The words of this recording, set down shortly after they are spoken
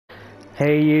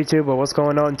Hey YouTube, what's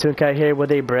going on? Tooncat here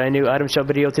with a brand new item shop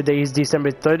video. Today is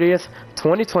December 30th,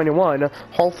 2021.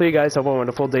 Hopefully you guys have a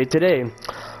wonderful day today.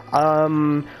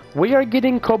 We are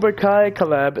getting Cobra Kai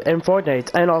collab in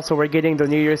Fortnite, and also we're getting the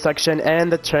New Year section and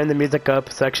the Turn the Music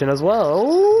Up section as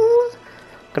well.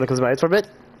 Gonna close my eyes for a bit.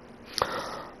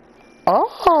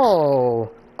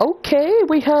 Oh, okay,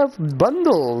 we have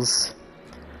bundles.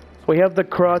 We have the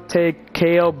Karate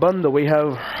KO bundle. We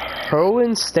have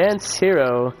Heroin Stance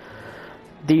Hero,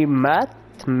 the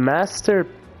Master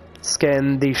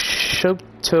Skin, the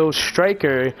Shoto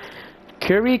Striker,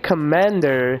 Curie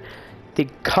Commander, the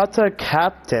Kata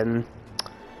Captain.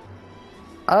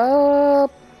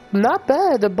 Not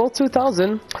bad. They're both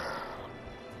 2,000.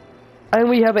 And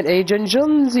we have an Agent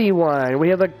Jonesy one. We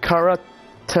have a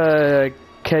Karate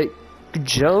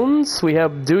Jones. We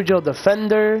have Dojo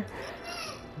Defender,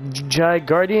 Jai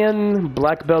Guardian,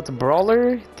 Black Belt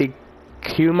Brawler, the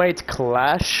Kumite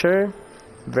Clasher.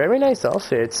 Very nice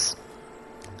outfits.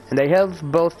 And they have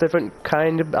both different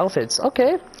kind of outfits.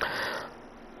 Okay.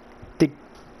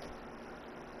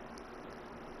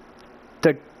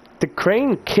 The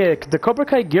Crane Kick, the Cobra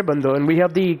Kai Gear Bundle, and we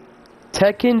have the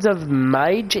Tekkens of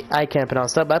Mage. I can't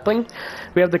pronounce that back bling.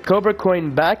 We have the Cobra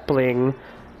Coin back bling.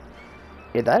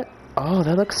 Is that? Oh,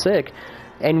 that looks sick.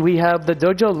 And we have the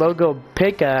Dojo logo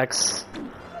pickaxe.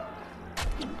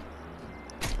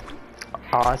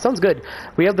 Ah, sounds good.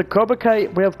 We have the Cobra Kai.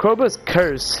 We have Cobra's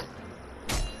Curse.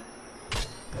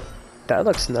 That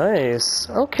looks nice.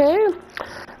 Okay.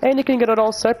 And you can get it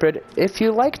all separate if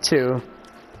you like to.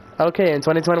 Okay, and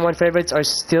 2021 favorites are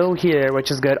still here, which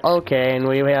is good. Okay, and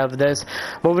we have this.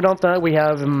 Moving on to that, we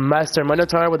have Master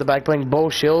Minotaur with the back bling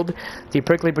Bull Shield, the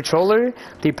Prickly Patroller,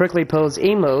 the Prickly Pose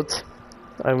emote.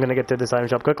 I'm gonna get to this item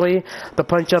shop quickly. The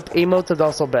Punch Up emote is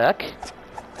also back.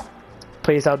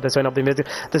 Plays out this one of the music.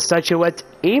 The Statuette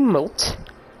emote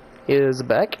is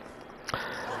back.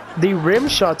 The Rim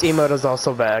Shot emote is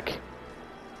also back.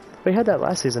 We had that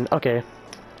last season. Okay.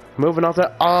 Moving on to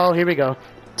that. Oh, here we go.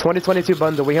 2022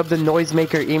 bundle. We have the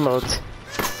Noisemaker emote.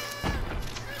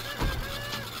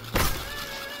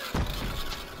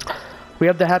 We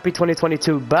have the Happy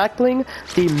 2022 backbling.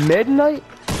 The Midnight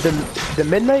the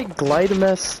Midnight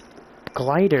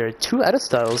Glider. 2 edit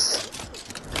styles.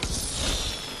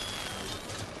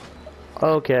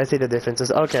 Okay, I see the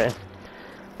differences. Okay.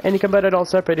 And you can buy it all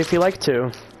separate if you like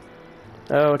to.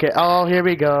 Okay. Oh, here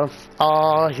we go.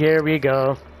 Oh, here we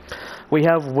go. We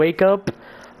have Wake Up,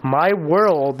 My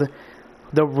World,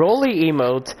 the Rolly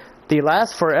emote, the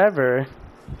Last Forever,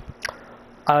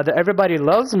 the Everybody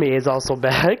Loves Me is also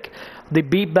back, the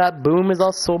Beat Bap Boom is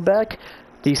also back,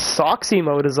 the Socks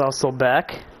emote is also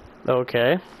back.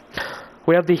 Okay.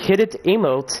 We have the Hit It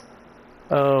emote.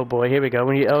 Oh boy, here we go.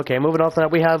 Okay, moving on from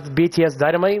that, we have BTS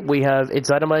Dynamite, we have It's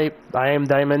Dynamite, I Am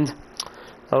Diamond.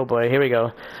 Oh boy, here we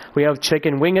go. We have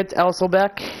Chicken Wing It also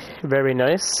back. Very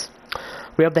nice.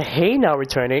 We have the Hey Now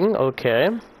returning. Okay.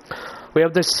 We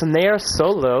have the Snare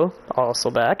Solo also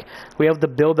back. We have the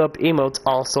Build Up emote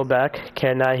also back.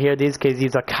 Cannot hear these because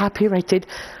these are copyrighted.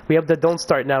 We have the Don't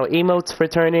Start Now emote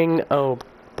returning. Oh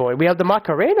boy. We have the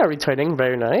Macarena returning.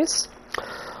 Very nice.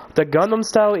 The Gundam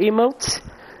Style emote.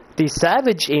 The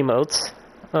Savage emote.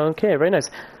 Okay, very nice.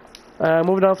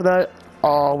 Moving on from that.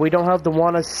 Oh, we don't have the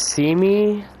Wanna See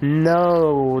Me?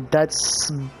 No, that's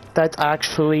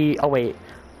actually... Oh wait.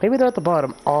 Maybe they're at the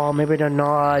bottom. Oh, maybe they're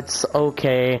not.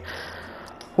 Okay.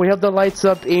 We have the Lights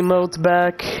Up emote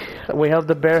back. We have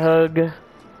the Bear Hug.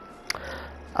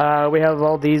 We have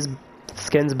all these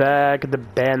skins back. The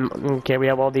band. Okay, we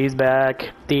have all these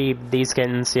back. These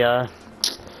skins, yeah.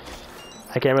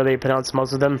 I can't really pronounce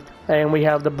most of them. And we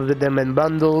have them in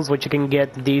bundles, which you can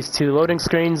get these 2 loading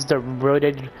screens. The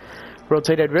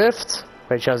rotated Rift,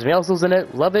 which has Meowscles in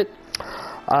it. Love it.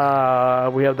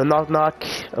 We have the Knock Knock.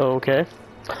 Okay.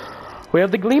 We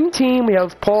have the Gleam team. We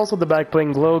have Pulse with the back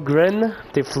bling Glow Grin,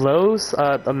 the Flow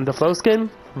skin,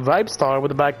 Vibe Star with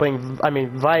the back bling,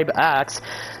 Vibe Axe,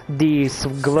 the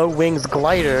Glow Wings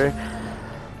Glider,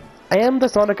 and the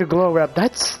Sonic Glow Wrap.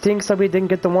 That stinks that we didn't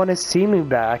get the Wanna See Me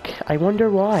back. I wonder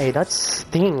why. That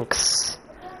stinks.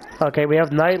 Okay, we have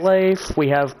Nightlife. We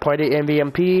have Party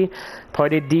MVMP,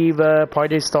 Party Diva,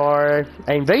 Party Star,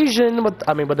 Invasion with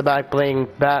the back bling,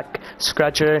 back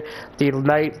scratcher, the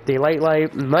light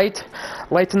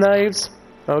knives.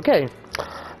 Okay.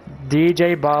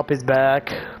 DJ Bop is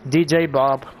back. DJ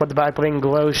Bop with the back bling,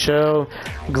 glow show,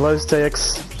 glow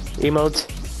sticks, emote.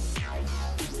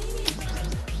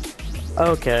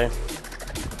 Okay.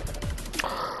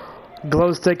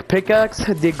 Glow stick pickaxe,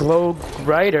 the glow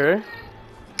rider.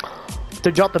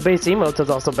 To drop the base emote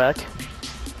is also back.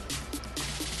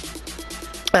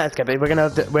 That's good.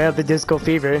 We have the disco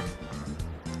fever.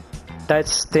 That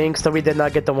stinks that we did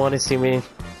not get the wanna see me.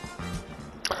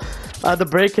 The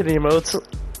break-in emotes.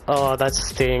 Oh, that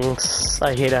stinks.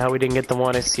 I hate it how we didn't get the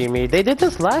wanna see me. They did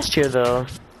this last year though.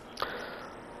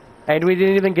 And we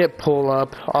didn't even get pull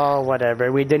up. Oh,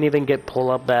 whatever. We didn't even get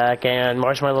pull up back. And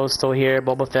Marshmallow's still here.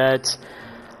 Boba Fett.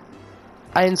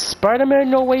 And Spider-Man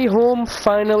No Way Home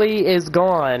finally is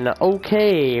gone.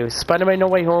 Okay. Spider-Man No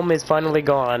Way Home is finally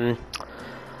gone.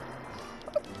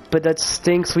 But that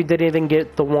stinks. We didn't even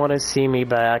get the wanna see me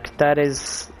back. That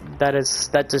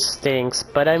just stinks.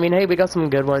 But I mean, hey, we got some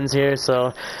good ones here.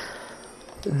 So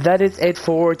that is it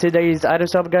for today's item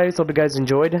shop, guys. Hope you guys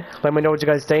enjoyed. Let me know what you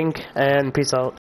guys think. And peace out.